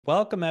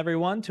Welcome,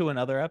 everyone, to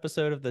another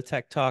episode of the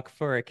Tech Talk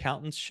for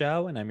Accountants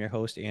show. And I'm your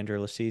host, Andrew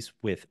Lassise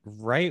with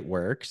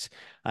WriteWorks,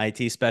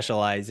 IT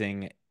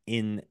specializing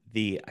in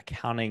the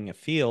accounting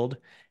field.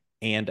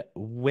 And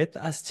with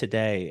us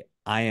today,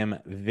 I am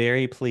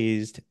very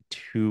pleased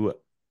to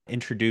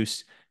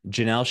introduce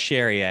Janelle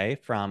Charriere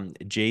from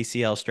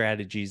JCL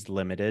Strategies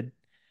Limited.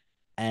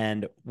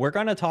 And we're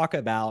going to talk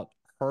about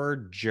her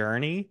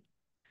journey.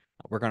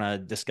 We're going to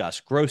discuss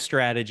growth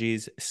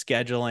strategies,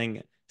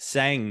 scheduling,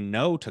 saying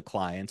no to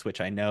clients, which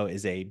I know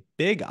is a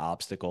big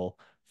obstacle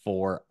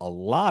for a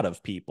lot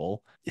of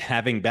people.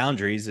 Having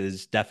boundaries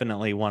is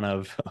definitely one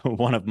of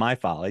one of my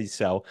follies.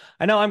 So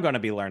I know I'm going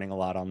to be learning a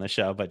lot on the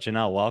show, but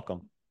Janelle,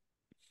 welcome.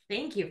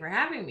 Thank you for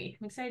having me.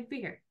 I'm excited to be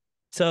here.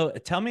 So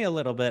tell me a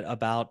little bit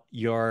about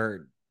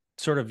your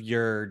sort of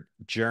your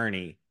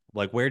journey.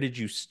 Like, where did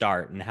you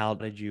start and how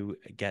did you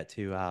get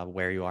to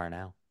where you are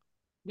now?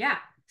 Yeah.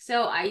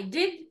 So I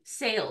did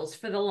sales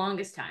for the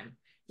longest time,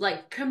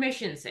 like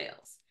commission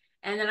sales.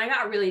 And then I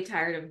got really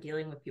tired of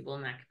dealing with people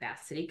in that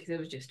capacity because it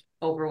was just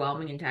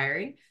overwhelming and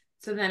tiring.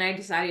 So then I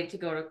decided to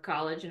go to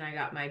college and I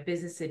got my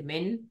business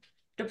admin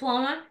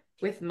diploma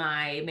with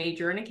my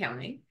major in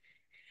accounting.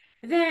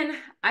 Then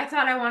I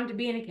thought I wanted to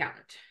be an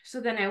accountant. So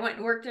then I went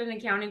and worked at an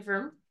accounting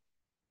firm.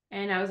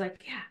 And I was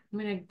like, yeah, I'm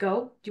gonna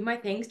go do my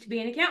things to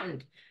be an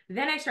accountant.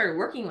 Then I started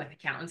working with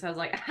accountants. I was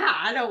like,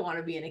 I don't want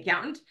to be an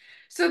accountant.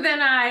 So then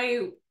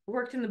I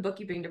worked in the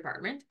bookkeeping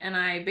department and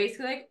I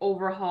basically like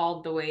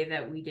overhauled the way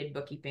that we did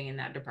bookkeeping in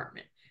that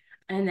department.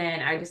 And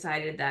then I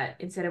decided that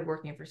instead of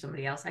working for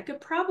somebody else, I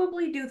could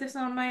probably do this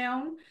on my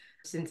own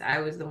since I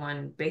was the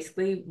one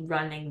basically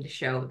running the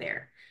show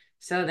there.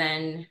 So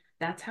then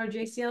that's how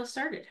JCL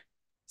started.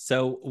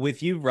 So,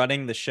 with you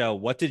running the show,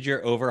 what did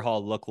your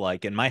overhaul look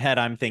like? In my head,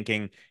 I'm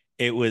thinking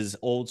it was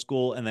old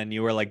school, and then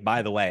you were like,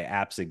 by the way,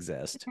 apps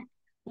exist.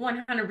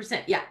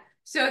 100%. Yeah.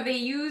 So they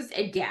use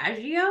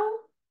Adagio.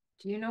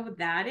 Do you know what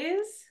that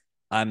is?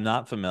 I'm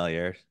not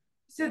familiar.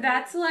 So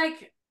that's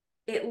like,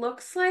 it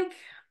looks like,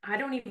 I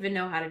don't even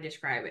know how to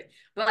describe it,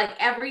 but like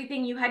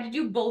everything you had to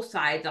do both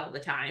sides all the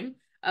time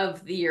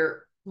of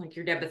your, like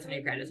your debits and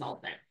your credits all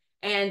the time.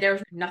 And there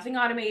was nothing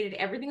automated.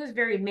 Everything was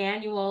very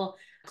manual.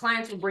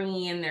 Clients were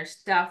bringing in their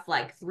stuff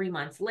like 3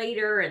 months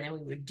later, and then we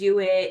would do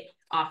it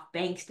off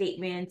bank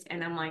statements.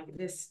 And I'm like,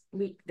 this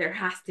week, there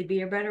has to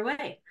be a better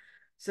way.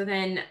 So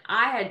then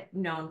I had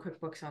known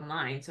QuickBooks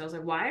Online. So I was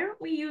like, why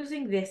aren't we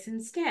using this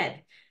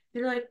instead?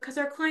 They're like, because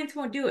our clients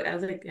won't do it. I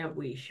was like, have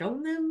we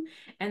shown them?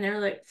 And they're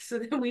like, so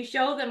then we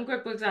show them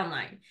QuickBooks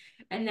Online.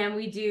 And then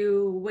we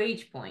do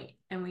WagePoint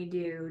and we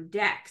do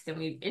Dex and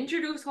we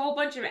introduce a whole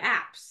bunch of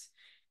apps.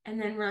 And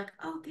then we're like,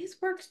 oh, this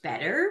works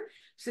better.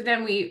 So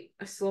then we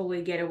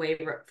slowly get away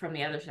from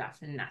the other stuff.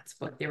 And that's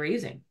what they were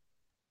using.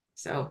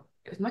 So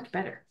it was much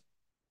better.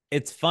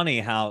 It's funny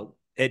how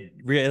it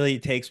really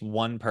takes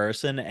one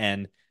person,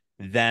 and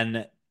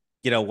then,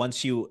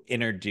 once you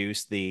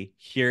introduce the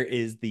here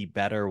is the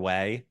better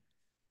way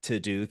to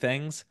do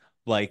things,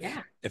 like,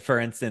 Yeah. for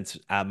instance,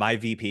 my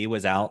VP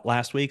was out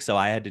last week, so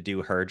I had to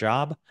do her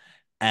job.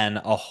 And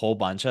a whole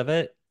bunch of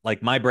it.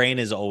 Like my brain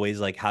is always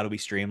like, how do we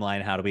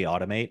streamline? How do we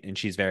automate? And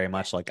she's very Yeah.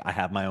 much like, I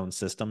have my own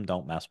system.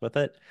 Don't mess with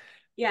it.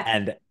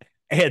 Yeah.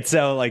 And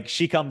so like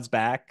she comes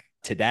back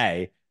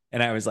today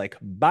and I was like,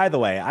 by the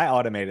way, I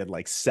automated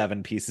like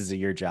 7 pieces of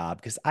your job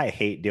because I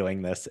hate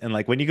doing this. And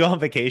like when you go on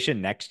vacation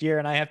next year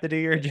and I have to do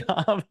your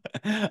job,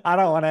 I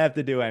don't want to have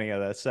to do any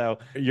of this. So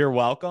you're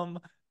welcome.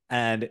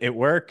 And it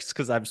works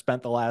because I've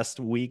spent the last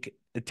week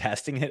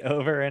testing it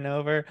over and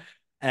over.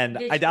 And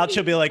Did I she doubt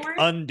she'll hate be you like, for it?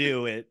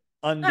 undo it,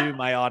 undo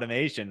my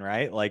automation,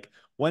 right? Like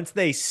once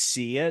they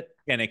see it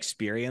and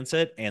experience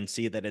it and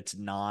see that it's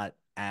not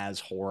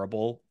as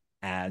horrible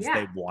as Yeah.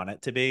 they want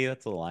it to be,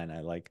 that's the line I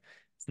like.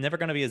 It's never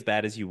going to be as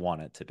bad as you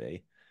want it to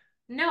be.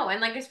 No,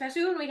 and like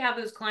especially when we'd have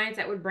those clients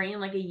that would bring in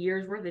like a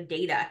year's worth of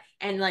data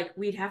and like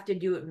we'd have to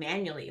do it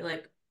manually.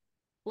 Like,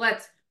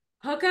 let's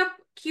hook up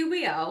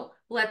QBO,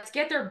 let's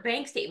get their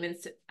bank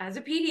statements as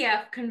a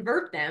PDF,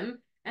 convert them,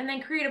 and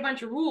then create a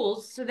bunch of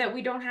rules so that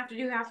we don't have to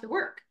do half the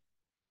work.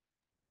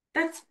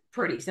 That's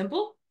pretty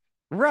simple.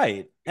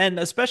 Right. And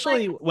Like,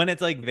 especially when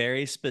it's like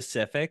very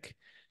specific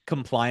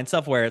compliance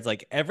stuff where it's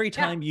like every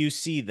yeah, time you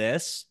see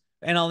this,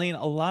 and I mean,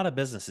 a lot of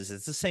businesses,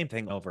 it's the same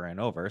thing over and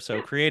over. So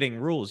yeah, creating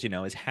rules,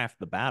 is half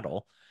the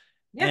battle.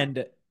 yeah.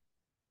 And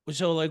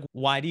so, like,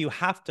 why do you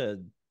have to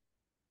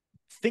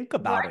think Why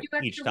about it do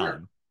each extra work?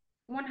 time?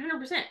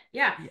 100%.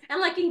 Yeah. Yeah. And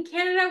like in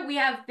Canada, we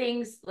have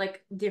things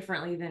like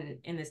differently than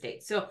in the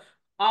States. So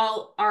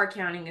all our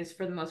accounting is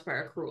for the most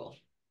part accrual.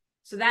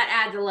 So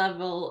that adds a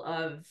level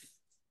of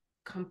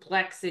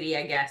complexity,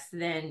 I guess,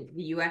 than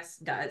the US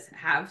does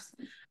have,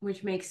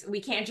 which makes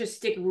we can't just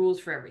stick rules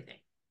for everything,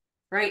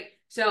 right?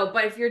 So,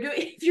 but if you're doing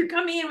if you're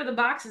coming in with a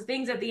box of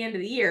things at the end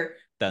of the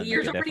Doesn't make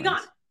year's a already gone.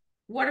 difference.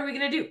 What are we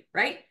gonna do,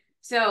 right?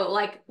 So,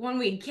 like when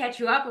we catch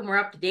you up and we're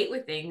up to date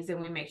with things, and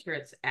we make sure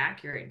it's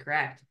accurate and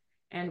correct,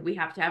 and we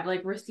have to have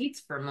like receipts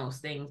for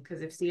most things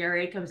because if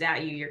CRA comes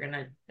at you,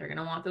 they're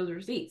gonna want those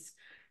receipts.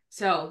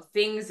 So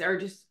things are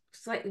just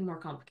slightly more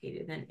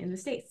complicated than in the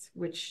States,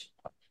 which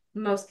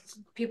most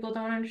people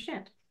don't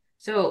understand.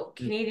 So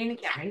Canadian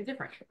accounting is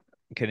different.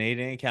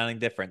 Canadian accounting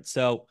different.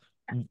 So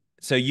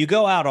you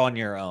go out on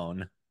your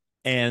own,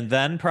 and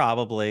then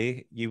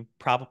you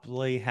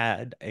probably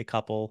had a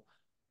couple.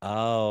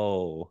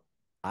 Oh,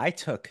 I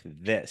took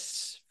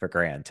this for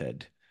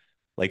granted.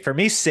 Like for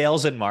me,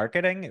 sales and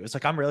marketing, it was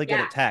like I'm really good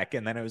Yeah. at tech,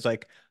 and then it was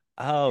like,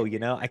 oh,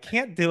 I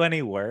can't do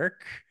any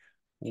work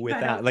If I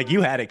without don't like know.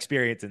 you had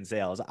experience in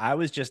sales. I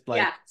was just Yeah.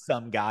 like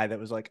some guy that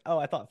was like, oh,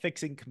 I thought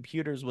fixing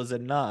computers was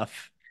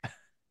enough.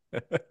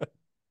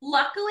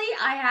 Luckily,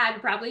 I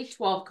had probably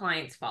 12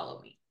 clients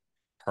follow me.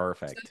 So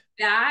Perfect.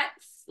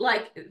 that's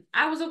like,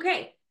 I was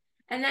okay.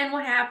 And then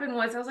what happened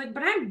was I was like,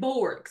 but I'm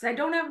bored because I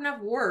don't have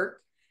enough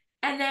work.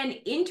 And then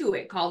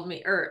Intuit called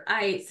me, or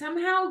I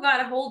somehow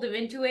got a hold of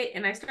Intuit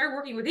and I started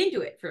working with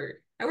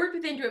I worked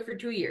with Intuit for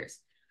 2 years.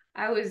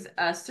 I was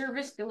a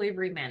service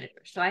delivery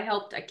manager. So I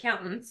helped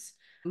accountants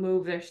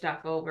move their stuff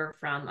over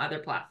from other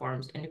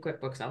platforms into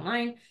QuickBooks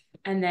Online.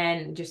 And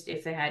then just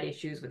if they had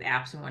issues with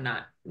apps and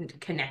whatnot,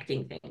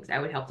 connecting things, I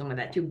would help them with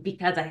that too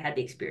because I had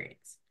the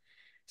experience.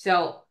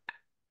 So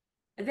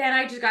then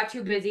I just got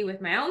too busy with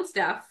my own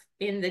stuff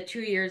in the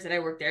 2 years that I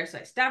worked there. So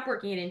I stopped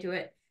working it into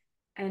it.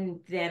 And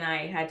then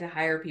I had to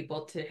hire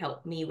people to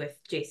help me with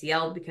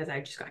JCL because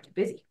I just got too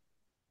busy.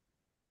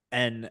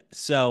 And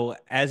so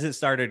as it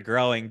started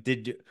growing,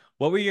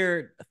 what were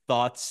your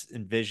thoughts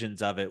and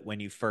visions of it when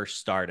you first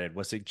started?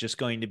 Was it just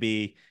going to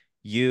be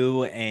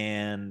you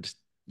and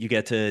you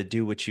get to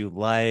do what you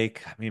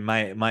like? I mean,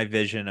 my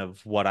vision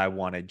of what I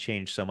wanted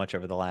changed so much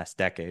over the last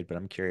decade, but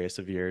I'm curious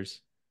of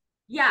yours.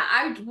 Yeah,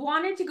 I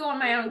wanted to go on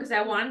my own because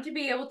I wanted to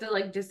be able to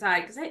like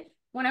decide. Because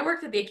when I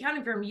worked at the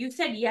accounting firm, you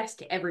said yes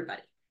to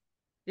everybody.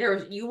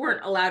 You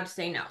weren't allowed to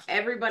say no.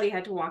 Everybody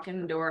had to walk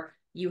in the door.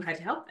 You had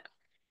to help them.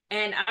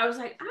 And I was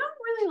like, I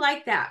don't really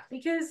like that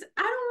because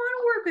I don't want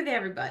to work with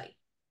everybody.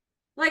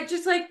 Like,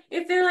 just like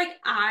if they're like,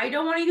 I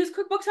don't want to use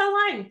QuickBooks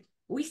Online,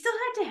 we still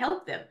had to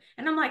help them.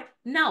 And I'm like,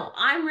 no,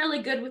 I'm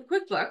really good with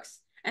QuickBooks,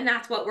 and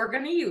that's what we're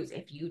going to use.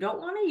 If you don't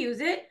want to use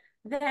it,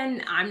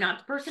 then I'm not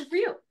the person for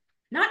you.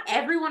 Not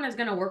everyone is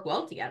going to work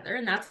well together,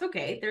 and that's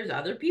okay. There's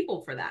other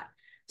people for that.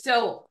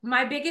 So,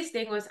 my biggest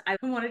thing was I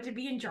wanted to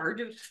be in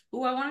charge of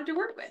who I wanted to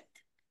work with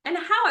and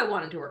how I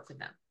wanted to work with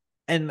them.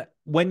 And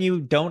when you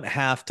don't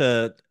have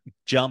to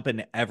jump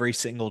in every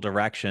single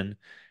direction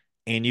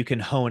and you can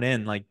hone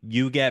in, like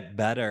you get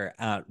better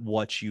at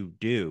what you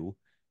do.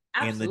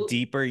 And the Absolutely.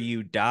 deeper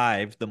you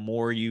dive, the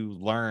more you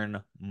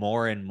learn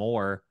more and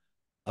more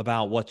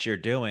about what you're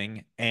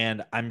doing.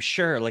 And I'm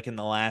sure, like in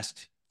the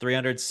last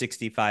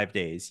 365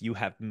 days, you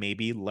have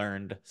maybe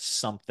learned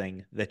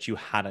something that you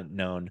hadn't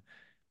known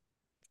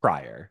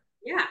prior.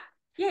 Yeah.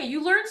 Yeah,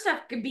 you learn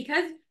stuff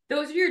because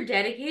those are your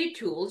dedicated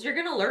tools. You're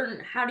going to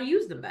learn how to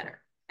use them better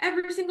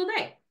every single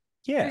day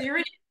because Yeah, you're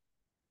in it.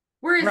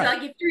 Whereas, right.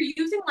 like, if you're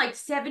using like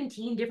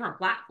 17 different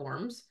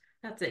platforms,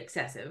 that's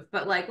excessive.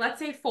 But, like, let's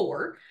say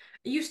four,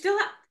 you still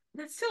have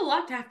that's still a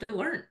lot to have to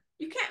learn.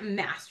 You can't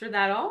master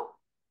that all.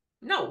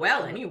 No,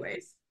 well,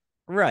 anyways.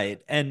 Right.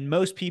 And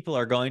most people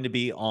are going to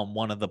be on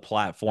one of the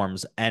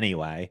platforms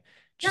anyway,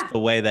 just Yeah. the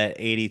way that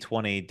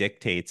 80/20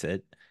 dictates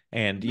it.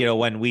 And, Mhm.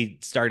 when we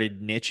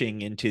started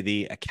niching into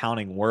the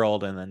accounting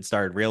world and then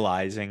started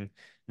realizing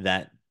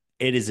that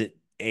it is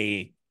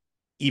a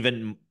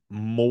even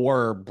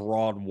more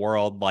broad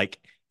world, like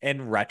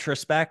in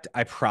retrospect,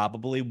 I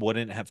probably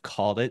wouldn't have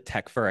called it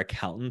tech for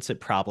accountants. It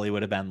probably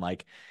would have been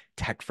like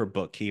tech for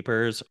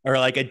bookkeepers or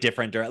like a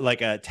different,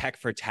 like a tech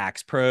for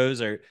tax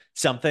pros or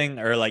something,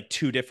 or like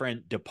two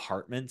different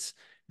departments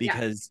Yeah.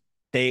 because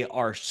they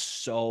are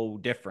so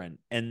different.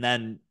 And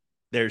then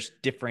there's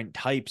different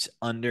types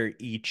under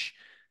each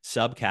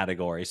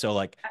subcategory. So,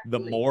 like, the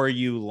Absolutely. more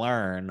you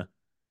learn,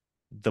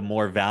 the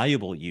more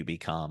valuable you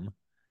become.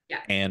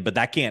 Yeah. But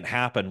that can't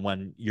happen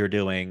when you're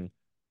doing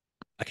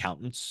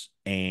accountants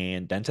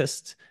and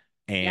dentists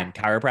Yeah. and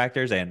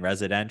chiropractors and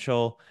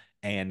residential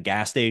and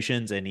gas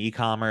stations and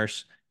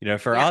e-commerce.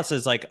 For Yeah. us,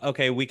 it's like,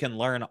 okay, we can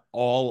learn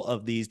all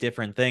of these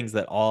different things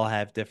that all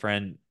have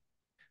different,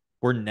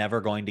 we're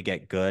never going to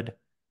get good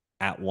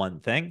at one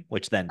thing,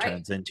 which then Right.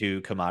 turns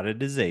into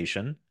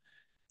commoditization.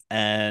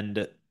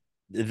 And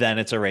then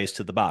it's a race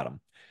to the bottom.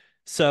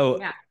 So,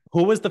 Yeah.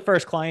 who was the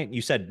first client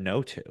you said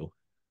no to?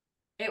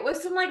 It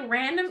was some like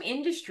random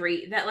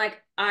industry that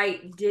like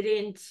I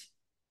didn't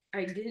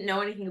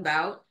know anything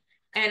about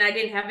and I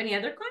didn't have any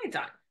other clients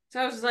on. So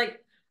I was just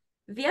like,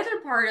 the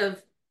other part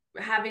of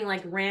having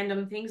like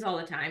random things all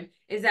the time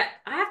is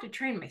that I have to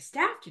train my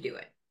staff to do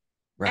it.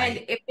 And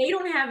Right. if they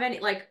don't have any,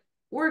 like,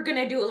 we're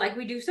gonna do it like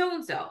we do so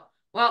and so.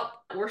 Well,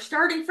 we're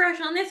starting fresh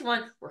on this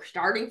one. We're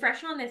starting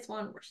fresh on this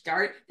one. We're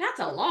starting. That's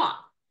a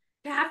lot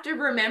to have to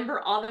remember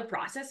all the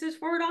processes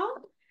for it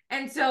all.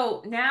 And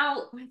so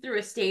now we're through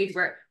a stage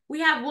where we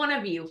have one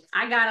of you.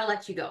 I gotta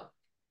let you go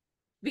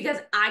because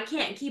I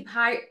can't keep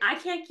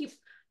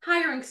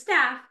hiring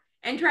staff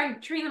and trying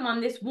to train them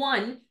on this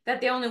one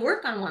that they only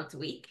work on once a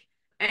week,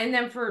 and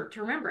then for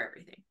to remember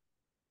everything.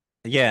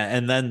 Yeah,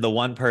 and then the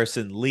one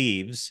person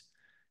leaves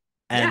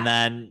And Yeah.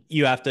 then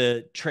you have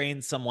to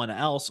train someone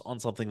else on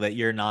something that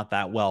you're not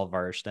that well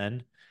versed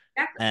in.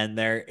 Exactly. And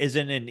there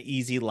isn't an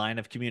easy line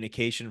of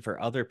communication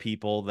for other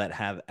people that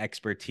have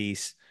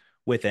expertise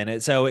within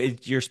it. So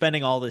you're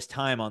spending all this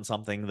time on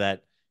something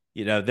that,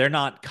 they're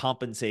not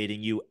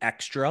compensating you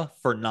extra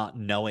for not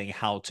knowing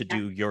how to Yeah.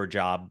 do your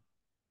job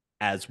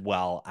as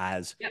well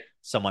as Yep.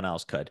 someone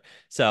else could.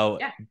 So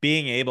Yeah.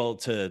 being able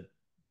to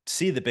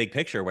see the big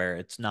picture where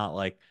it's not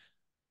like,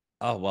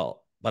 oh,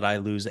 well, but I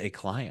lose a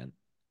client.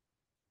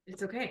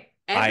 It's okay.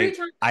 Every I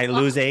time I you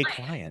lost lose a a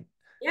client, client.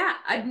 yeah,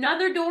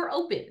 another door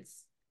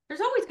opens.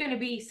 There's always going to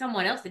be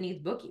someone else that needs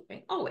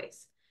bookkeeping.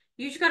 Always.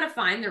 You just got to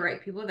find the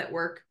right people that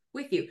work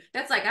with you.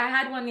 That's like I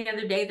had one the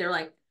other day. They're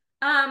like,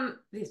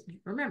 this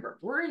remember,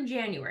 we're in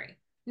January.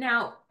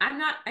 Now, I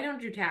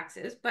don't do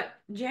taxes, but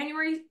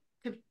January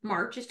to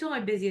March is still my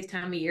busiest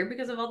time of year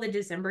because of all the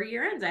December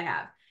year ends I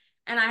have.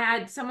 And I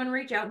had someone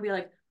reach out and be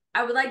like,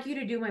 I would like you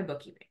to do my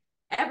bookkeeping.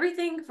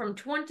 Everything from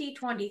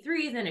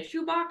 2023 is in a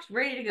shoebox,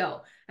 ready to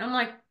go. And I'm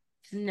like,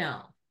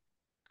 no,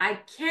 I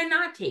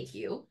cannot take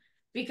you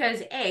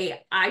because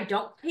I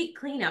don't take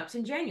cleanups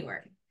in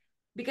January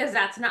because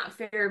that's not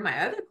fair to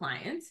my other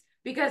clients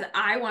because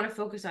I want to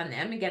focus on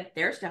them and get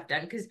their stuff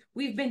done because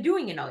we've been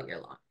doing it all year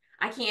long.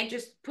 I can't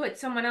just put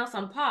someone else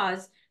on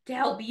pause to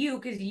help you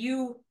because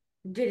you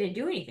didn't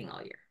do anything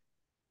all year.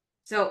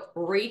 So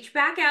reach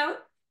back out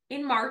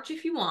in March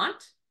if you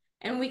want,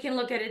 and we can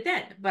look at it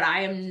then. But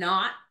I am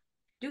not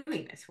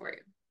doing this for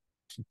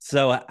you.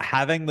 So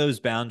having those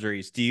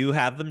boundaries, do you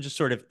have them just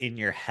sort of in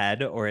your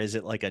head, or is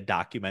it like a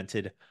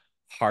documented,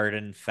 hard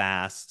and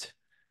fast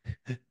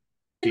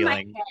In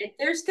my feeling? head,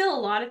 there's still a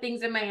lot of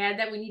things in my head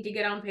that we need to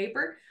get on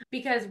paper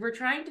because we're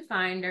trying to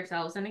find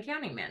ourselves an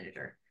accounting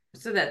manager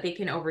so that they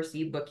can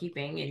oversee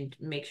bookkeeping and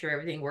make sure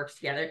everything works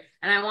together.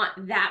 And I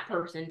want that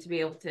person to be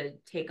able to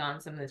take on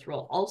some of this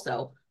role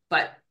also.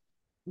 But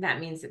that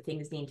means that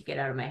things need to get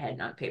out of my head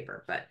and on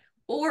paper. But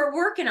well, we're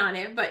working on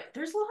it, but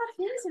there's a lot of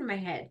things in my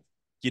head.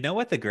 You know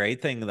what the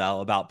great thing though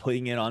about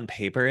putting it on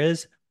paper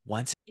is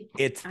once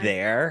it's I know.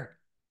 there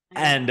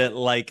I and know.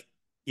 like,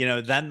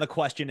 then the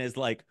question is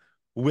like,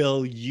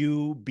 will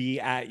you be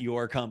at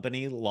your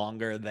company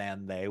longer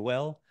than they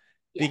will?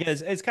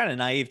 Because Yes. it's kind of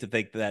naive to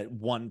think that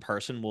one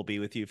person will be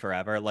with you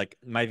forever. Like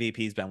my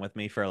VP's been with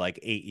me for like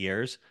 8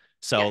 years.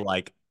 So Yeah.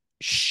 like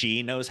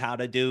she knows how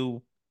to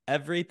do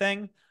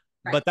everything.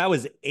 Right. But that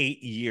was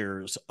 8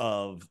 years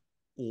of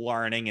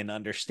learning and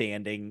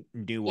understanding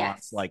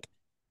nuance. Yes. Like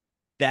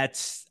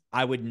that's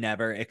I would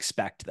never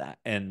expect that.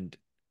 And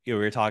we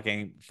were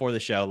talking for the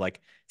show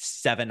like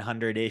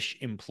 700-ish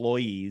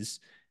employees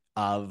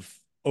of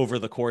over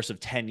the course of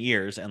 10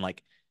 years and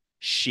like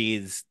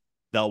she's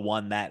the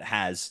one that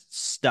has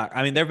stuck.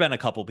 I mean, there've been a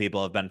couple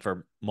people have been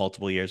for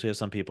multiple years. We have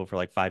some people for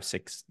like 5,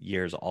 6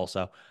 years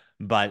also,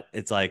 but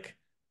it's like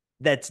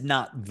that's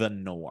not the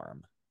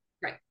norm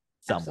Right.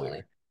 Absolutely.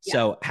 somewhere. Yeah.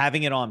 So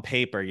having it on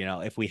paper,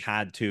 if we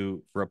had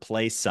to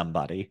replace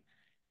somebody,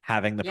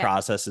 having the Yeah.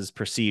 processes,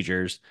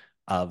 procedures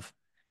of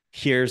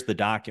here's the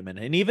document.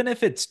 And even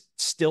if it's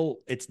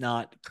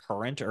not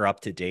current or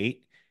up to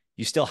date,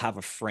 you still have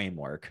a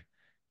framework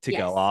to go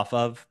Yes. off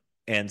of.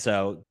 And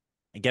so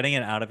getting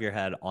it out of your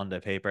head onto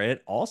paper,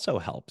 it also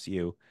helps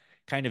you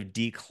kind of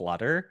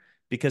declutter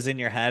because in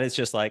your head it's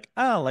just like,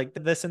 oh, like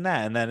this and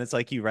that. And then it's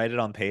like you write it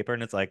on paper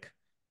and it's like,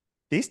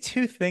 these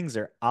two things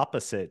are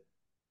opposite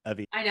of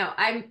each. I know.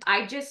 I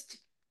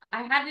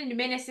had an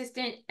admin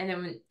assistant, and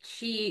then when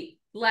she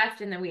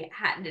left, and then we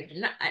had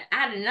to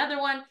add another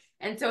one,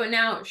 and so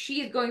now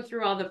she's going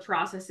through all the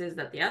processes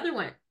that the other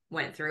one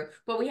went through,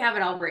 but we have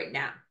it all written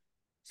down.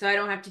 So I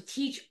don't have to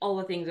teach all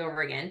the things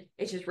over again.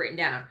 It's just written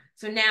down.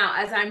 So now,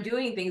 as I'm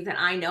doing things that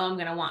I know I'm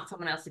going to want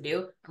someone else to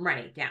do, I'm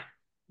writing it down.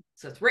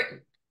 So it's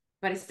written,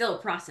 but it's still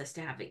a process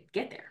to have to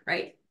get there,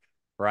 right?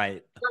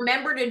 Right.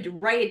 Remember to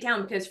write it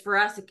down because for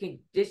us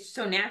it's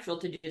so natural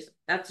to just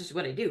that's just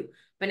what I do.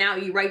 But now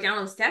you write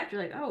down the steps,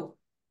 you're like, oh,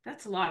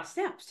 that's a lot of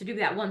steps to do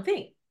that one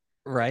thing.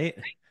 Right.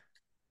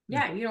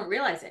 Yeah, you don't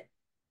realize it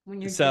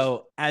when you're just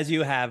So as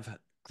you have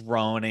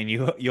grown and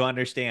you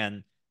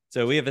understand,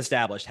 so we have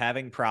established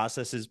having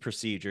processes,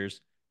 procedures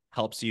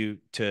helps you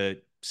to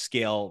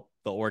scale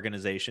the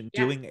organization,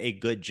 yeah, doing a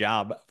good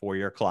job for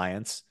your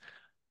clients.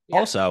 yeah,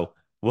 Also,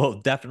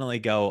 will definitely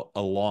go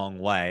a long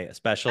way,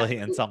 especially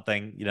in absolutely,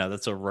 something,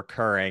 that's a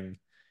recurring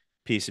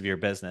piece of your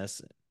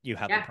business. You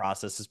have the yeah.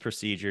 processes,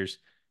 procedures,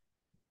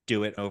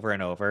 do it over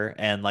and over.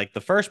 And like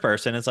the first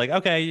person, it's like,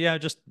 okay, yeah,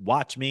 just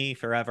watch me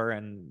forever.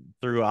 And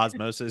through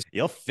osmosis,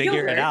 you'll You'll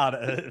figure it learn. out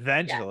Yeah,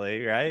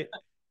 eventually. Right.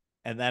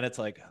 And then it's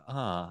like,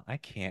 I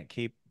can't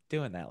keep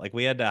doing that. Like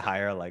we had to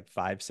hire like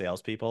 5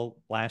 salespeople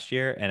last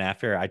year. And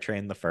after I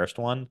trained the first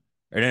one,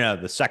 or no,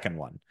 the second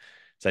one.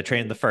 So I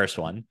trained the first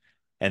one.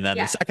 And then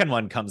the yeah, second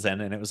one comes in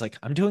and it was like,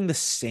 I'm doing the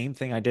same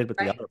thing I did with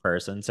the right. other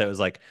person. So it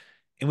was like,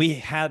 and we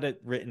had it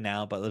written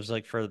out, but it was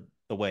like for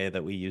the way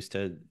that we used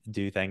to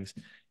do things.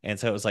 And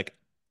so it was like,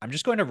 I'm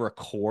just going to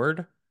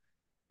record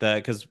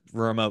because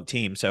we're a remote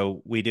team.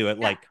 So we do it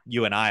Yeah, like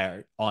you and I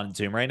are on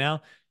Zoom right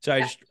now. So I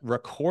yeah, just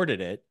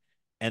recorded it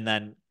and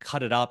then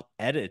cut it up,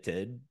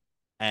 edited,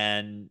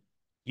 and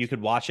you could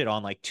watch it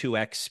on like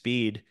 2x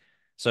speed.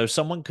 So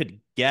someone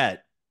could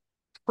get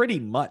pretty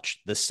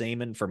much the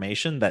same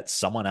information that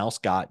someone else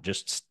got,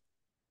 just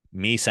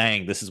me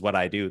saying, this is what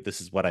I do, this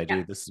is what I Yeah,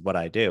 do, this is what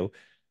I do.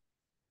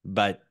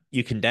 But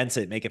you condense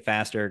it, make it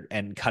faster,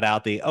 and cut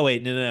out the, oh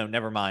wait, no,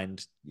 never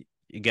mind.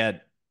 You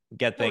get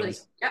totally.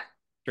 things Yeah,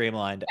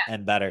 streamlined yeah,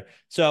 and better.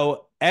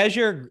 So as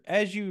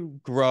you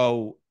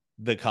grow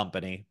the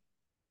company,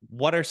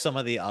 what are some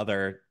of the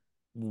other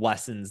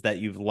lessons that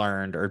you've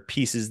learned or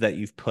pieces that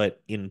you've put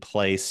in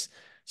place?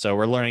 So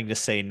we're learning to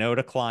say no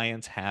to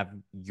clients, have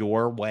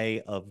your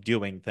way of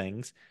doing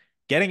things,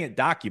 getting it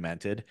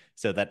documented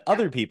so that yeah,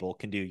 other people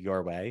can do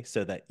your way,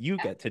 so that you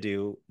yeah. get to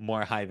do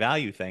more high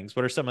value things.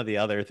 What are some of the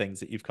other things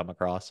that you've come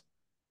across?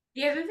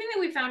 The other thing that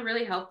we found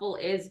really helpful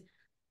is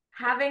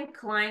having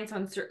clients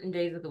on certain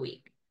days of the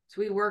week.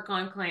 So we work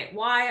on client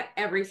Y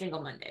every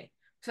single Monday.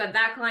 So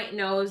that client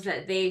knows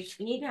that they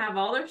need to have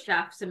all their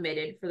stuff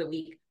submitted for the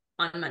week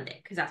on Monday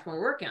because that's when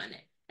we're working on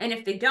it. And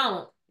if they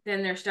don't,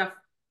 then their stuff,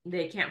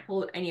 they can't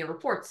pull any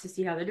reports to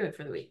see how they're doing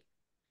for the week.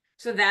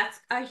 So that's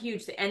a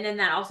huge thing. And then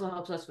that also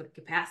helps us with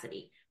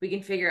capacity. We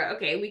can figure out,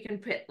 okay, we can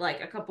put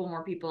like a couple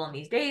more people on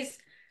these days.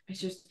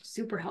 It's just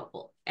super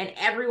helpful. And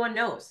everyone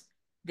knows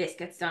this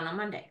gets done on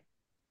Monday.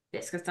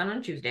 This gets done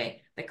on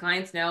Tuesday. The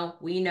clients know,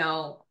 we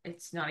know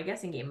it's not a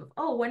guessing game of,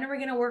 oh, when are we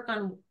going to work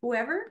on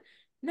whoever?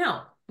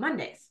 No,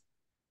 Mondays.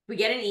 We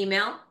get an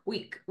email,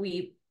 we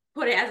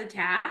put it as a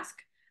task,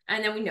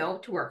 and then we know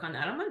to work on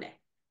that on Monday.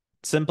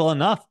 Simple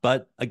enough.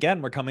 But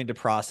again, we're coming to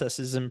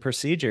processes and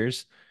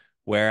procedures,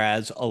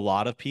 whereas a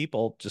lot of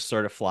people just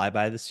sort of fly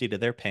by the seat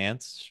of their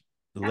pants,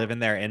 Yeah. live in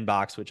their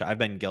inbox, which I've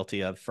been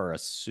guilty of for a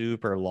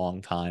super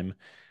long time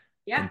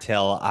Yeah.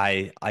 until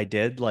I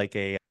did like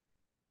a,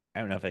 I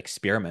don't know if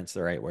experiment's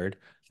the right word,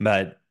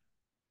 but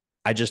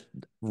I just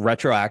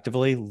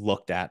retroactively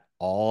looked at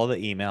all the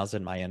emails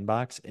in my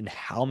inbox and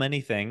how many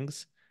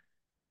things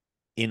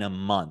in a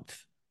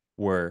month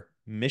were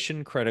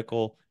mission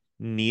critical,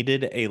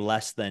 needed a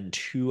less than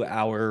 2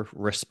 hour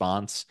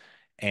response.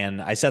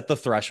 And I set the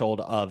threshold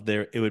of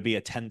there, it would be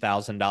a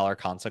 $10,000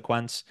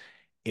 consequence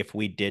if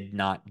we did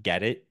not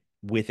get it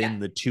Yeah. within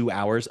the 2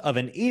 hours of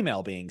an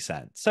email being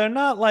sent. So,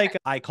 not like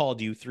I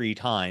called you 3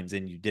 times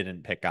and you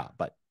didn't pick up,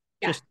 but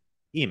Yeah. just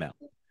email.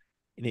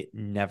 And it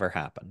never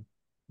happened.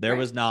 There Right.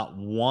 was not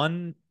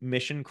one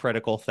mission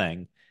critical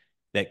thing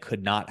that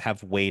could not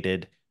have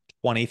waited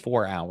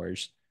 24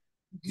 hours.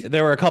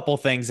 There were a couple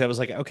things that was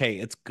like, okay,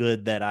 it's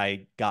good that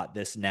I got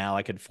this now.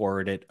 I could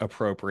forward it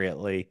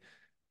appropriately.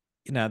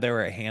 There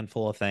were a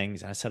handful of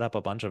things. I set up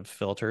a bunch of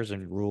filters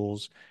and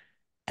rules.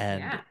 And,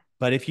 Yeah.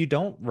 but if you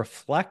don't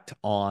reflect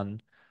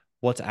on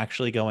what's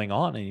actually going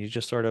on and you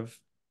just sort of,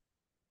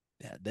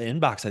 the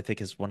inbox, I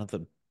think, is one of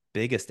the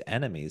biggest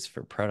enemies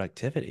for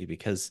productivity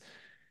because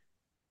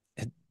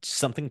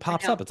something I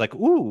pops know. up. It's like,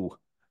 ooh,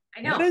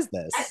 I what know. is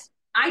I, this?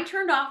 I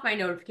turned off my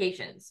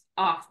notifications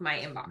off my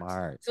inbox.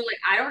 Smart. So like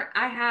I don't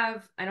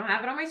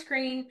have it on my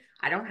screen.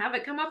 I don't have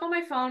it come up on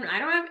my phone. I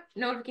don't have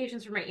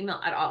notifications for my email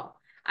at all.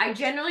 I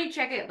generally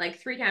check it like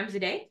 3 times a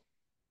day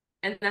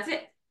and that's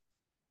it.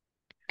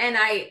 And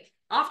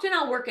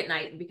I'll work at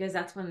night because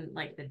that's when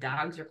like the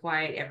dogs are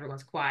quiet,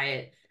 everyone's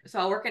quiet. So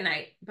I'll work at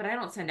night, but I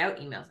don't send out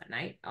emails at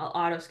night. I'll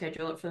auto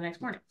schedule it for the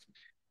next morning.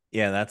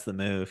 Yeah, that's the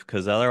move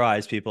because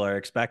otherwise people are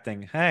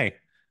expecting, hey,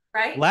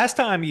 Right? last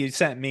time you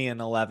sent me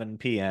an 11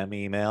 p.m.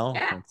 email.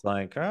 Yeah. It's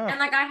like, oh, And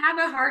like I have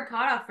a hard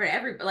cutoff for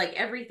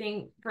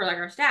everything for like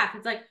our staff.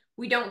 It's like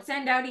we don't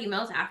send out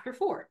emails after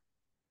 4.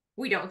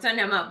 We don't send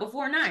them out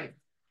before 9.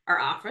 Our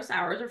office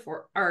hours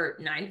are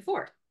 9 to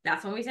 4.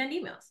 That's when we send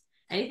emails.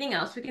 Anything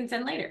else we can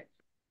send later.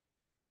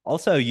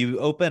 also, you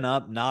open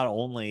up not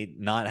only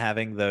not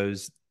having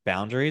those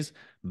boundaries,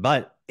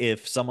 but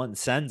if someone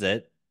sends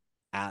it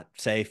at,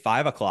 say,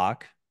 5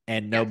 o'clock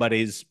and Yep.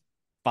 nobody's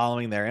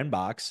following their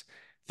inbox,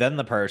 then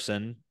the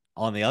person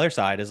on the other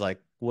side is like,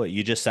 what,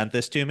 you just sent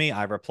this to me?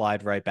 I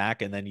replied right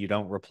back, and then you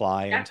don't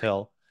reply Exactly. until.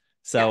 Yep.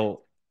 So Yep.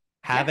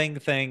 having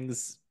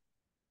things,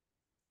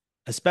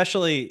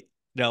 especially,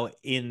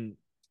 in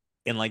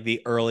like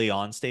the early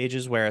on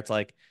stages where it's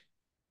like,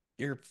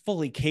 you're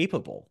fully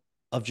capable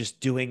of just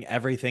doing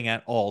everything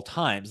at all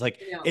times.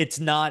 Like You know, it's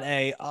not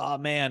a, oh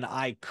man,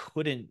 I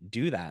couldn't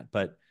do that.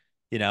 But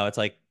it's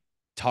like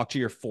talk to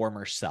your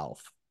former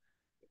self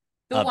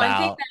the one thing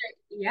about,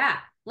 yeah,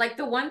 like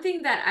the one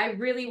thing that I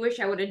really wish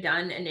I would have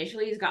done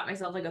initially is got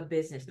myself like a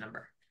business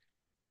number.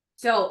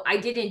 So I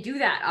didn't do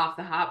that off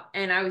the hop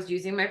and I was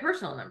using my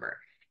personal number.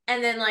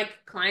 And then like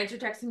clients are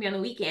texting me on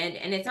the weekend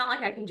and it's not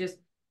like I can just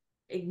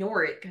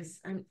ignore it because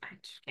I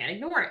just can't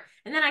ignore it.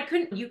 And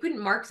then you couldn't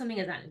mark something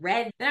as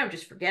unread. Then I would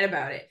just forget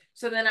about it.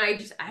 So then I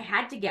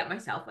had to get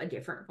myself a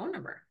different phone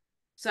number.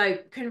 So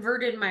I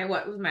converted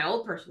what was my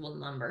old personal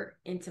number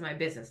into my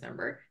business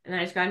number, and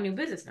then I just got a new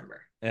business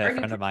number yeah, or a a new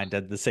friend of mine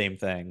did the same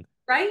thing.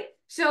 right.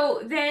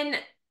 So then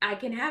I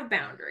can have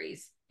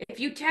boundaries. If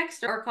you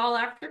text or call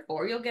after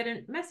 4, you'll get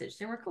a message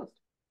saying we're closed.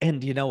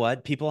 And you know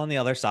what? People on the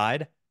other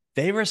side,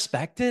 they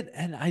respect it.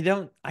 And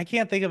I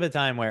can't think of a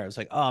time where it was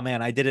like, oh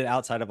man, I did it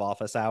outside of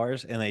office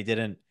hours and they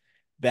didn't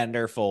bend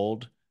or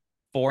fold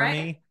for right?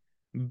 me.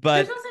 There's no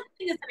But such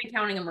thing as an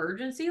accounting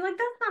emergency. Like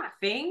that's not a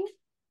thing.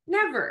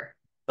 Never.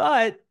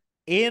 But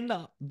in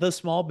the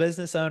small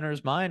business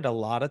owner's mind, a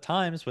lot of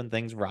times when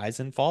things rise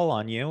and fall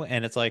on you,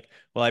 and it's like,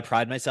 well, I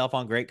pride myself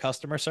on great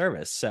customer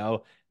service.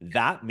 So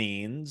that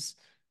means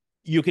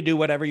you can do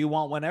whatever you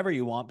want whenever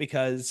you want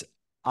because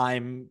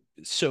I'm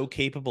so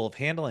capable of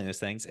handling those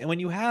things. And when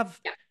you have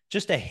Yeah.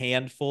 just a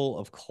handful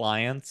of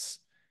clients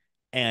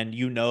and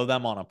you know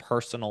them on a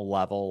personal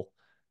level,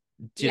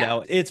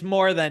 Yeah. it's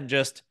more than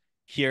just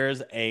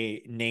here's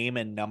a name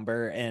and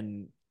number,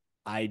 and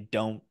I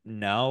don't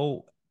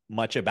know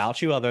much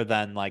about you other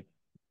than like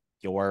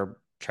your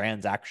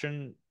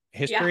transaction Yeah.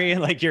 history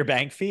and like your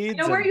bank I feeds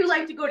know where and you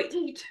like to go to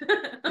eat.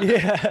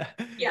 yeah,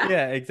 Yeah.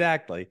 yeah,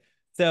 exactly.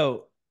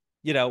 So,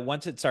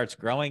 once it starts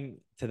growing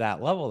to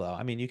that level, though,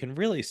 I mean, you can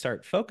really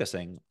start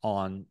focusing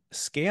on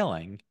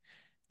scaling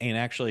and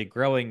actually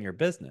growing your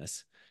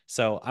business.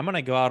 So, I'm going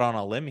to go out on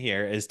a limb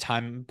here. Is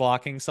time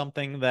blocking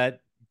something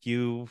that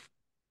you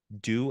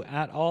do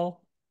at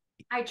all?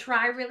 I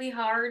try really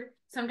hard.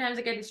 Sometimes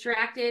I get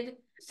distracted.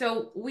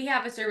 So we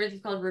have a service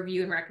called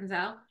Review and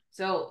Reconcile.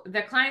 So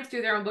the clients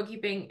do their own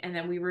bookkeeping and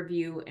then we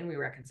review and we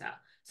reconcile.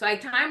 So I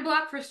time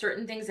block for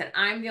certain things that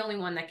I'm the only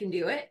one that can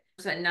do it.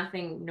 So that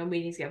no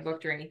meetings get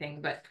booked or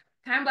anything, but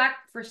time block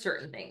for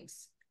certain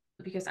things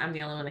because I'm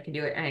the only one that can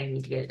do it and I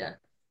need to get it done.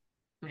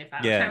 I mean, if I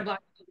don't Yeah. time block,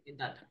 it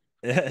doesn't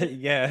get done.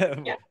 Yeah.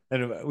 Yeah.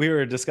 And we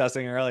were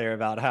discussing earlier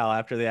about how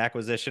after the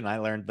acquisition, I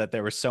learned that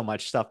there was so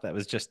much stuff that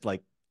was just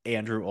like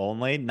Andrew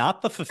only,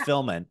 not the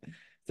fulfillment.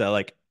 So,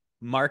 like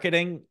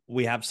marketing,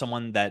 we have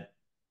someone that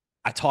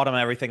I taught him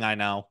everything I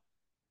know.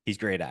 He's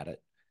great at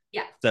it.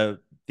 Yeah. So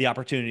the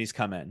opportunities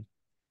come in.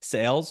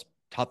 Sales,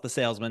 taught the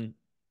salesman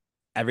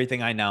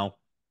everything I know.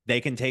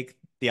 They can take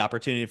the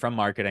opportunity from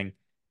marketing,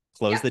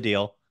 close Yeah. the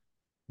deal,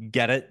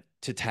 get it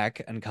to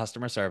tech and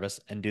customer service,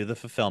 and do the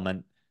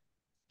fulfillment.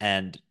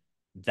 And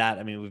that,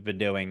 I mean, we've been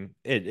doing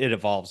it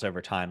evolves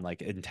over time.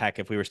 Like in tech,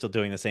 if we were still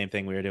doing the same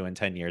thing we were doing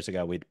 10 years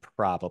ago, we'd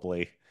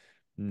probably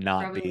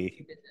not Probably wouldn't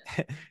be do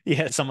business.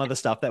 yeah, some of the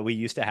stuff that we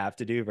used to have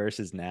to do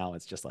versus now,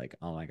 it's just like,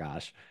 oh my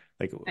gosh.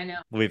 Like I know.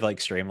 we've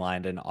like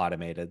streamlined and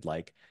automated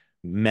like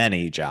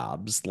many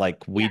jobs.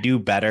 Like we Yeah. do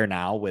better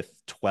now with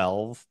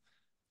 12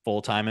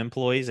 full-time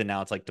employees and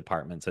now it's like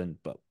departments,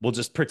 and but we'll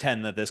just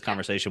pretend that this Yeah.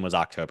 conversation was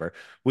October.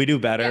 We do Yeah.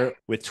 better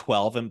with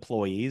 12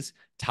 employees,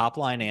 top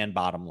line and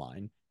bottom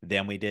line,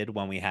 than we did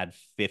when we had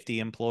 50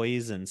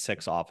 employees in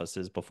 6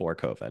 offices before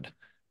COVID.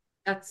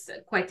 That's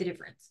quite the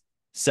difference.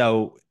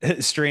 So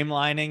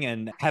streamlining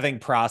and having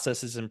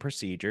processes and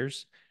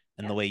procedures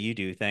and Yeah. the way you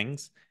do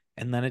things,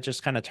 and then it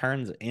just kind of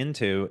turns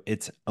into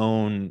its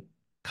own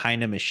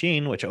kind of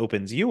machine, which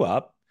opens you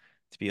up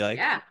to be like,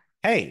 Yeah.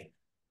 hey,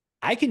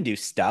 I can do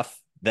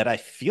stuff that I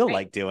feel Right.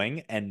 like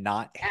doing and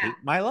not Yeah. hate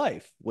my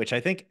life, which I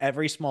think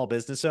every small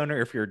business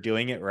owner, if you're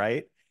doing it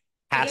right,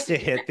 They has have to to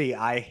do hit that. the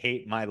I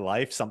hate my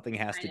life, something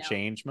has I to know.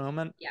 change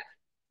moment. Yeah.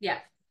 Yeah.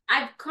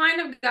 I've kind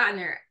of gotten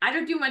there. I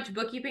don't do much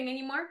bookkeeping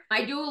anymore.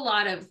 I do a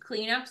lot of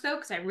cleanups though,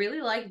 because I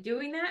really like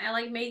doing that. I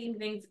like making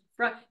things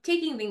from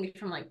taking things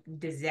from like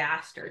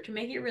disaster to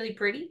make it really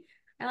pretty.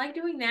 I like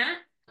doing that.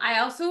 I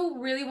also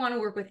really want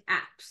to work with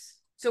apps.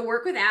 So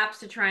work with apps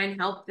to try and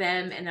help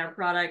them and their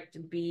product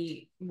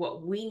be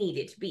what we need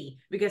it to be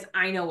because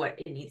I know what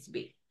it needs to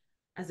be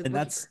as a And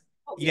that's, bookkeeper.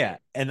 Oh yeah. yeah.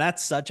 And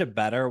that's such a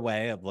better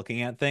way of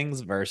looking at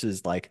things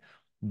versus like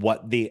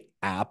what the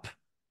app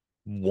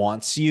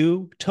wants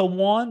you to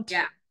want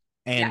Yeah.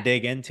 and Yeah.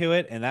 dig into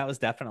it. And that was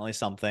definitely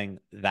something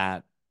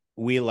that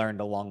we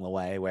learned along the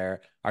way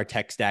where our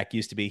tech stack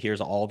used to be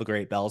here's all the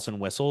great bells and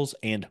whistles.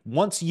 And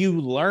once you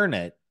learn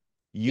it,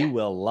 you Yeah.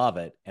 will love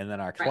it. And then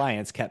our Right.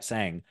 clients kept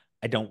saying,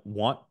 I don't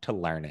want to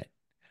learn it.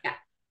 Yeah.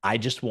 I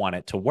just want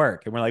it to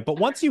work. And we're like, but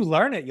once you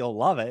learn it, you'll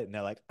love it. And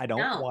they're like, I don't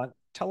No. want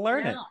to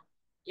learn it. No.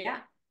 Yeah. Yeah.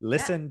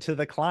 Listen to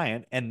the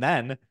client. And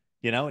then,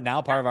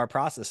 now part of our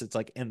process, it's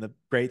like, and the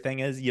great thing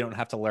is you don't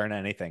have to learn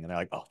anything. And they're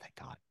like, oh, thank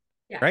God.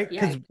 Yeah. Right.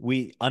 Yeah. Because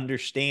we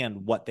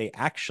understand what they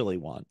actually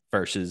want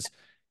versus,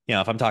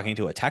 if I'm talking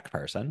to a tech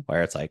person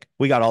where it's like,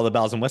 we got all the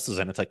bells and whistles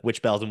and it's like,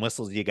 which bells and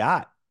whistles you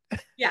got?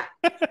 Yeah.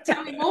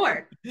 Tell me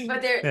more.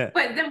 But Yeah.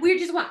 then I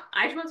just want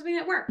something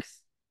that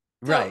works.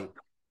 So Right.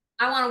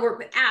 I want to work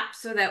with apps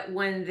so that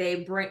when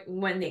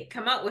they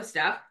come out with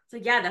stuff, it's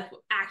like, yeah, that's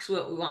actually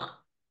what we want.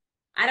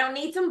 I don't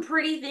need some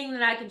pretty thing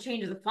that I can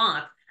change the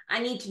font. I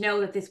need to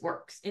know that this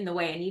works in the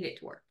way I need it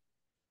to work.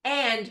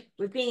 And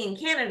with being in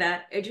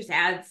Canada, it just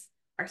adds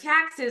our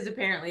taxes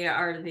apparently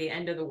are the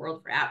end of the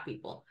world for app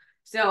people.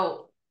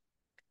 So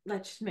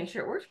let's just make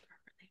sure it works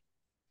properly.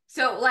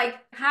 So, like,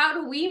 how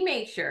do we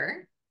make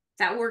sure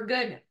that we're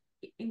good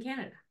in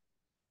Canada?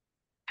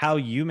 How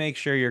you make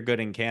sure you're good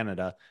in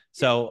Canada. Yeah.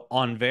 So,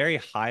 on very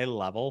high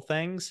level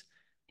things,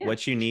 Yeah.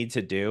 what you need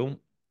to do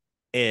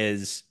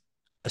is,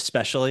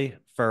 especially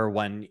for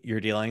when you're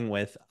dealing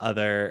with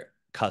other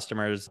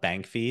customers'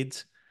 bank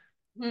feeds,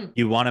 Hmm.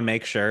 you want to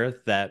make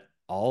sure that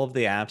all of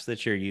the apps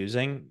that you're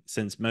using,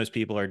 since most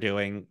people are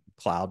doing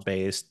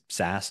cloud-based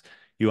SaaS,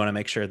 you want to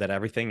make sure that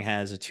everything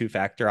has a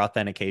two-factor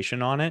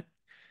authentication on it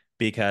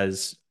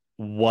because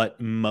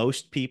what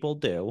most people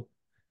do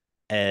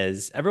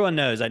is everyone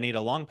knows I need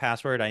a long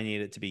password, I need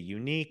it to be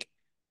unique,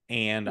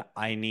 and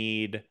I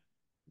need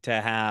to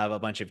have a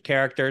bunch of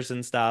characters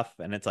and stuff.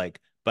 And it's like,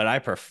 but I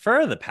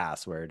prefer the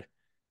password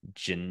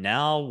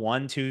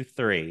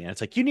Janelle123. And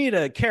it's like, you need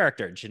a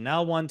character,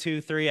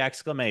 Janelle123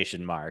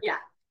 exclamation mark. Yeah.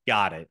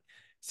 Got it.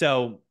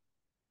 So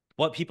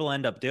what people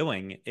end up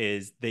doing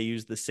is they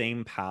use the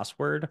same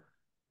password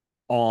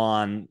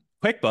on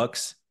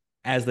QuickBooks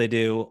as they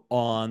do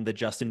on the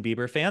Justin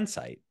Bieber fan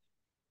site.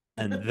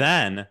 And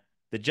then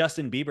the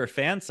Justin Bieber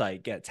fan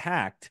site gets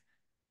hacked,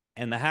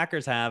 and the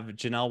hackers have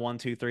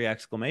Janelle123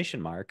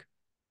 exclamation mark.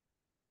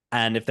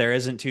 And if there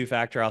isn't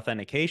two-factor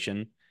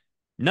authentication,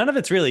 none of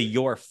it's really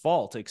your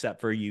fault except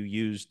for you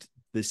used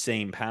the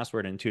same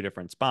password in two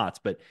different spots.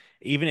 But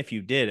even if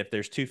you did, if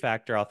there's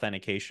two-factor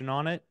authentication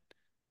on it,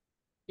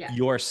 Yeah.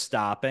 you're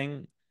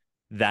stopping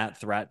that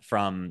threat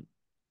from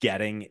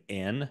getting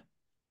in.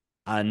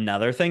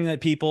 Another thing that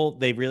people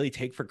they really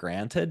take for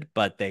granted,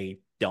 but they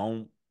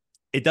don't,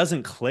 it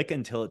doesn't click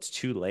until it's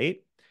too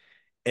late,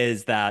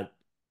 is that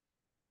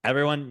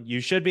everyone,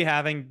 you should be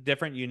having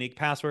different unique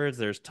passwords.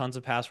 There's tons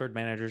of password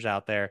managers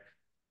out there.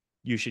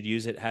 You should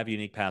use it, have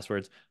unique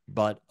passwords,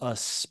 but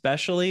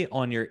especially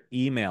on your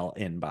email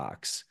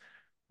inbox,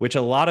 which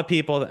a lot of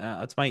people,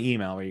 that's my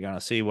email where you're going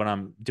to see what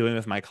I'm doing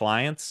with my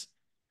clients.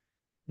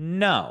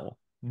 No.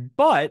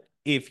 But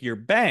if your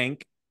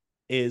bank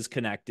is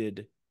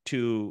connected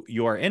to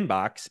your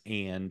inbox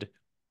and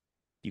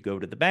you go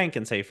to the bank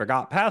and say,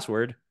 forgot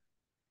password,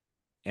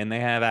 and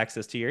they have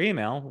access to your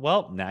email,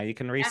 well, now you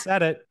can Yeah.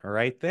 reset it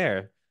right there.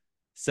 Okay.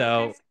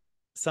 So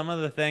some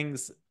of the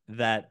things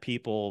that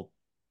people,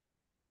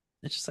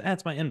 it's just,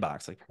 that's my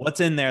inbox. Like,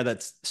 what's in there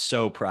that's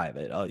so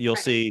private? You'll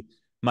Right. see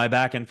my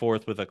back and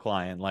forth with a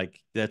client.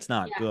 Like, that's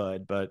not Yeah.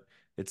 good, but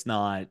it's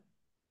not,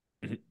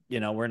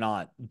 we're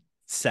not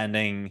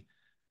sending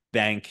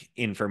bank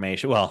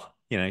information. Well,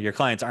 your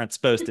clients aren't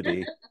supposed to be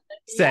Yeah.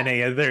 sending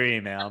it their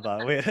email,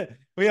 but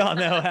we all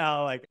know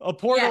how like a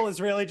portal Yes.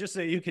 is really just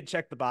so you can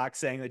check the box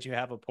saying that you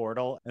have a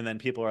portal, and then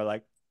people are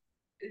like,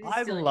 It's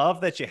I silly.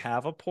 love that you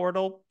have a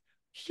portal.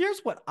 Here's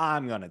what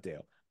I'm gonna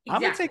do.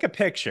 I'm gonna take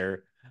Exactly. a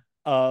picture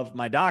of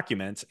my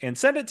documents and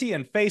send it to you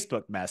in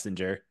Facebook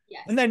Messenger, and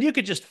Yes. then you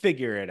could just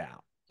figure it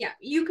out. Yeah.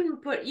 You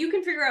can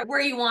figure out where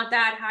you want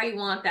that, how you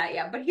want that.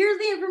 Yeah. But here's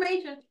the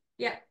information.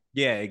 Yeah.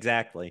 Yeah,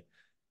 exactly.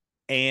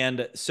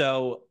 And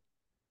so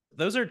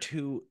those are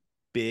two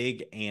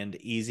big and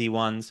easy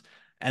ones.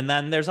 And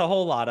then there's a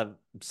whole lot of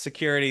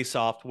security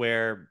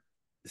software.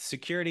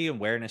 Security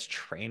awareness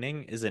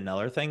training is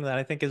another thing that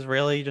I think is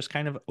really just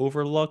kind of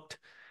overlooked.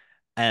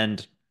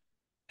 And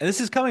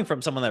this is coming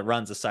from someone that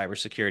runs a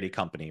cybersecurity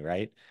company,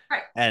 right?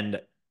 Right.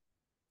 And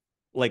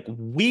like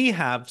we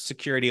have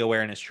security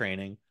awareness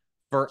training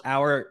for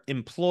our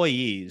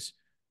employees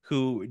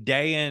who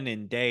day in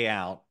and day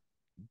out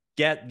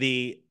get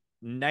the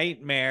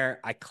nightmare.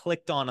 I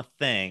clicked on a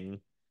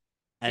thing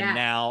and Yeah.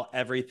 now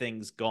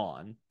everything's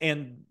gone.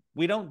 And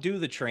we don't do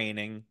the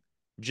training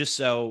just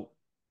so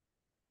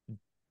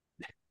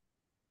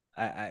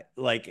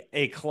like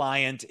a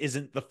client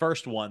isn't the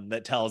first one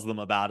that tells them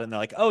about it. And they're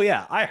like, oh,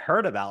 yeah, I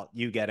heard about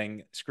you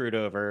getting screwed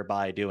over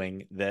by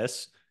doing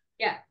this.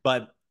 Yeah.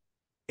 But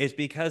it's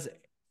because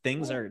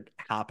things are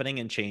happening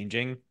and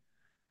changing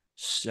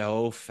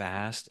so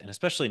fast. And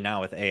especially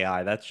now with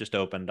AI, that's just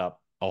opened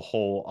up a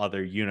whole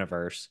other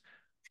universe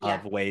Yeah.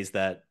 of ways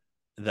that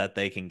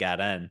they can get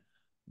in.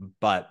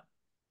 But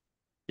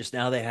just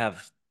now they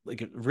have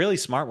like a really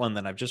smart one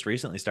that I've just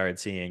recently started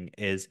seeing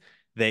is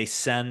they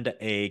send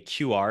a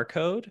QR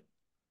code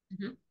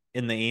Mhm.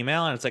 in the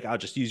email and it's like, I'll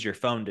just use your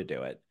phone to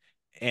do it.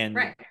 And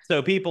Right.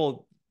 so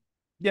people,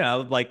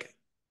 like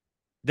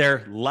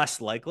they're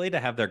less likely to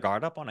have their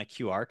guard up on a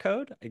QR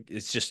code.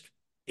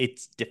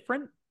 It's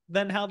different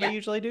than how they Yeah.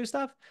 usually do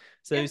stuff.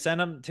 So Yeah. you send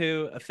them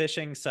to a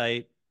phishing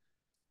site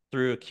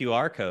through a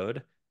QR code.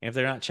 And if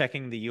they're not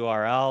checking the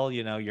URL,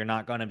 you're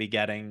not going to be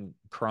getting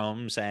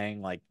Chrome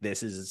saying like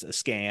this is a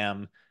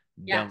scam,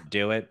 Yeah. don't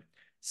do it.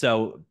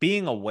 So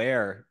being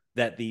aware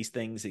that these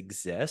things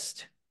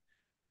exist,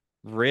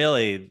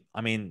 really,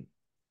 I mean,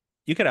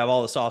 you could have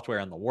all the software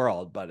in the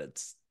world, but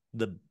it's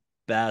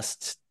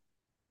best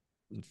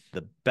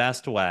the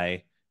best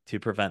way to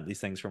prevent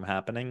these things from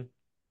happening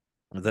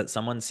is that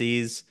someone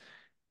sees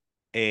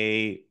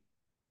a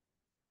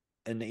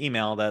an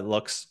email that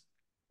looks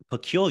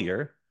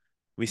peculiar.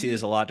 We see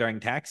this Mhm. a lot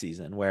during tax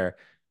season where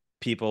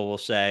people will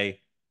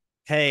say,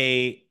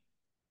 hey,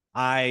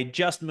 I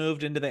just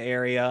moved into the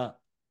area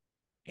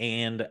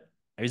and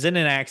I was in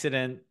an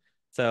accident.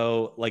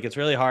 So like it's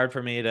really hard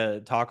for me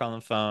to talk on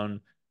the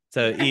phone.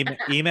 So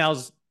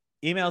emails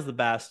the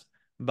best,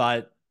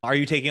 but are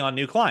you taking on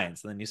new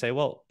clients? And then you say,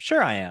 well,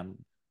 sure I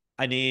am.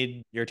 I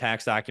need your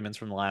tax documents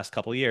from the last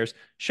couple of years.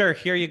 Sure,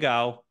 here you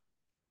go.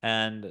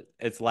 And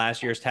it's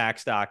last year's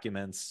tax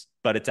documents,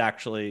 but it's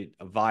actually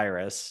a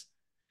virus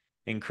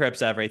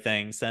encrypts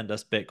everything, send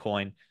us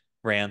Bitcoin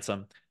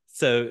ransom.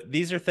 So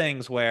these are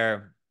things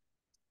where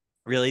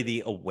really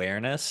the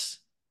awareness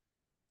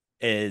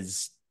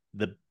is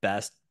the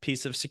best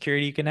piece of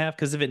security you can have,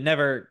 because if it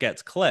never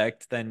gets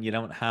clicked, then you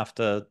don't have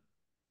to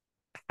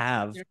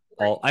have You're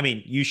all. right. I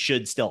mean, you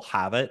should still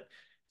have it.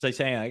 It's like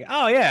saying like,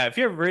 oh yeah, if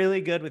you're really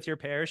good with your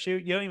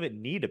parachute, you don't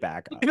even need a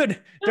backup. Even Not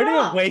don't at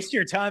even all. waste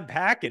your time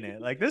packing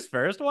it. Like this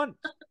first one.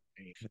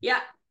 Yeah.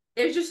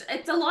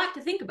 It's a lot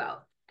to think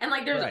about. And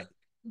like Right.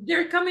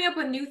 they're coming up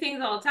with new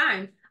things all the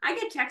time. I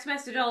get text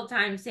message all the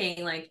time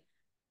saying like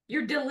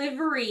your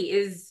delivery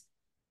is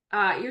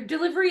your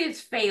delivery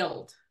is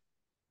failed.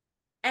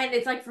 And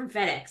it's like from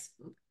FedEx.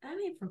 I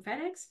mean from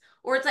FedEx?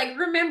 Or it's like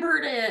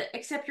remember to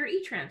accept your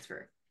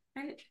e-transfer.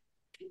 And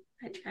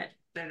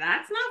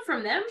that's not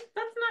from them.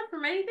 That's not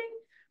from anything.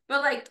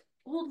 But like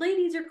old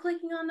ladies are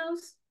clicking on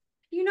those.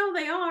 You know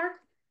they are.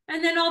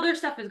 And then all their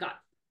stuff is gone.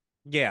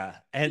 Yeah.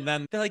 And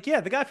then they're like,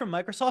 yeah, the guy from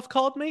Microsoft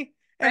called me.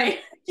 And,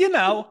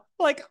 Right?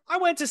 like I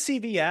went to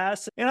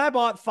CVS and I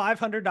bought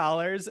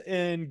 $500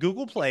 in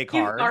Google Play Gift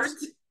cards.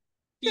 cards.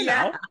 You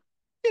Yeah.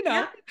 know,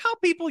 Yeah. how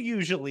people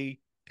usually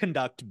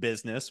conduct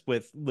business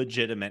with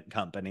legitimate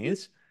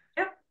companies.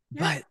 Yep. Yep.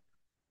 But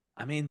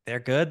I mean, they're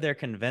good, they're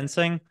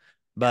convincing, Yep.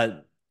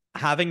 but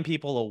having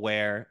people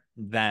aware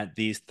that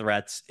these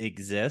threats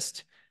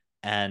exist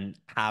and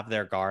have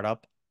their guard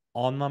up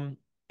on them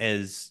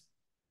is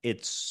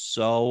it's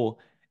so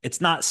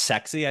it's not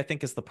sexy, I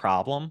think is the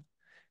problem.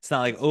 It's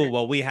not like, That's oh, true.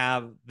 well, we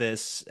have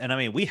this, and I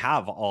mean, we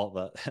have all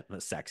the the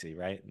sexy,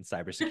 right? In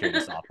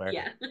cybersecurity software.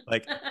 Yeah.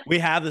 Like we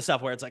have the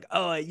stuff where it's like,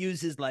 oh, it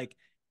uses like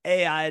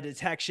AI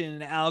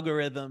detection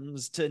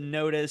algorithms to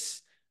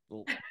notice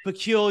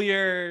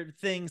peculiar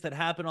things that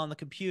happen on the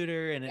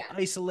computer, and it Yeah.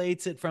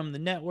 isolates it from the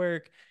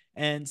network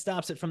and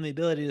stops it from the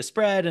ability to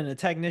spread, and a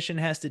technician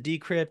has to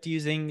decrypt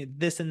using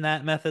this and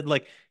that method.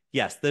 Like,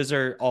 yes, those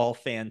are all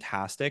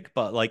fantastic,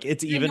 but like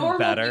it's The even normal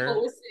people better.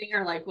 listening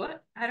are like,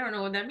 what? I don't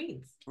know what that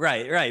means.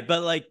 Right,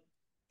 but like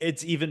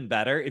it's even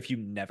better if you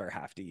never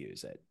have to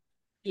use it.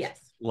 Yes.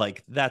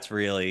 Like that's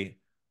really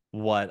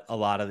what a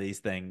lot of these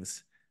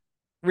things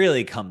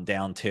really come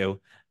down to.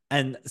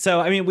 And so,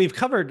 I mean, we've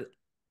covered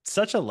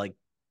such a like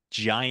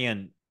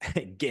giant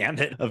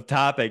gambit of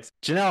topics.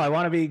 Janelle, I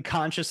want to be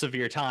conscious of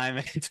your time.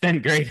 It's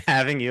been great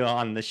having you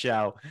on the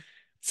show.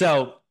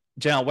 So,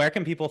 Janelle, where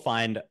can people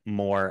find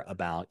more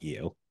about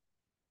you?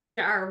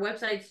 Our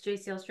website's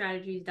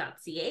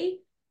jclstrategies.ca.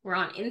 We're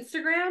on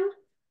Instagram,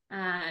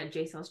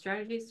 JCL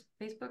Strategies,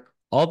 Facebook.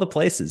 All the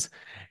places.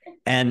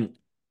 And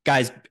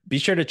guys, be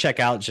sure to check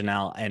out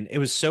Janelle. And it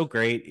was so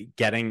great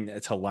getting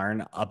to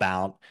learn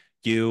about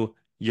you,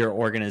 your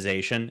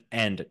organization,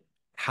 and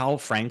how,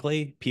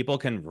 frankly, people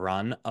can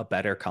run a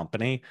better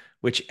company,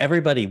 which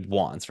everybody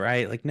wants,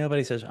 right? Like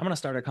nobody says, I'm going to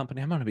start a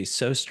company. I'm going to be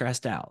so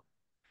stressed out,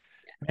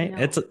 right?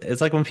 It's No. it's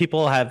like when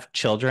people have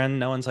children,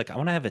 no one's like, I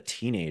want to have a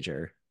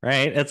teenager,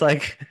 right? It's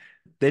like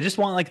they just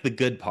want like the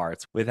good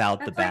parts without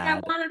the That's like I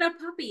bad. wanted a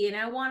puppy and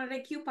I wanted a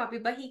cute puppy,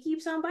 but he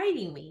keeps on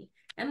biting me.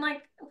 And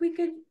like we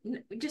could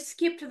just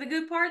skip to the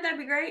good part, that'd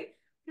be great.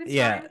 But it's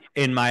Yeah, fine.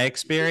 in my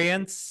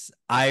experience,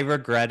 I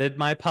regretted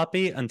my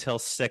puppy until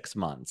 6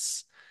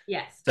 months.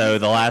 Yes, So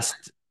he's the fine.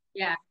 last,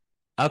 Yeah.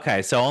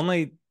 okay, so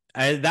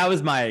that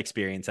was my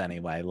experience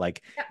anyway.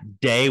 Like Yep.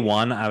 day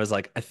one, I was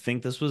like, I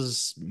think this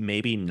was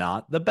maybe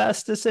not the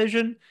best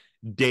decision.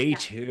 Day Yeah.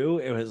 two,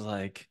 it was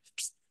like,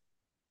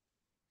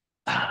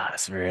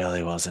 this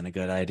really wasn't a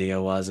good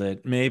idea, was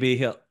it?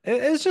 Maybe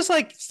it's just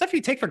like stuff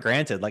you take for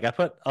granted. Like I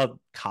put a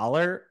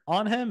collar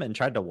on him and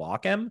tried to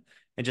walk him,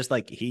 and just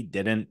like he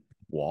didn't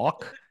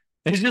walk.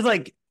 It's just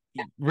like,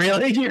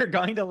 really? You're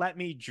going to let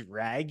me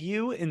drag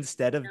you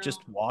instead of No. just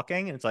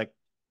walking? And it's like,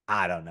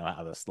 I don't know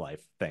how this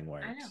life thing I know.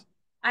 works.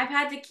 I've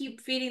had to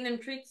keep feeding them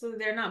treats so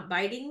they're not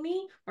biting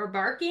me or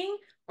barking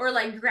or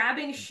like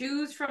grabbing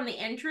shoes from the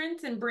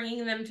entrance and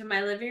bringing them to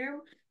my living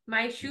room.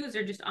 My shoes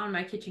are just on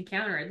my kitchen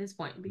counter at this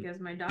point because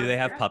my Do they dog's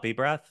have stressed. puppy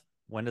breath?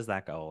 When does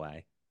that go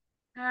away?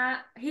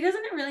 He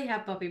doesn't really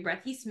have puppy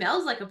breath. He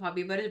smells like a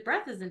puppy, but his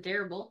breath isn't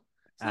terrible.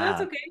 So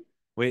that's Uh, okay.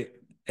 we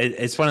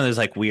it's one of those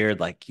like weird,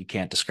 like you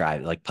can't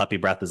describe it. Like puppy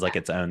breath is like Yeah.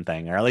 its own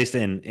thing, or at least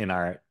in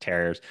our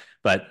terriers.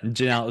 But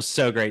Janelle, it was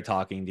so great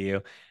talking to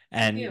you.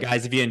 And You.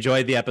 guys, if you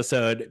enjoyed the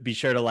episode, be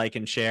sure to like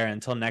and share.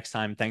 Until next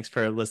time, thanks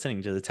for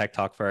listening to the Tech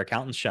Talk for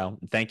Accountants show.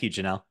 Thank you,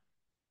 Janelle.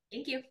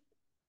 Thank you.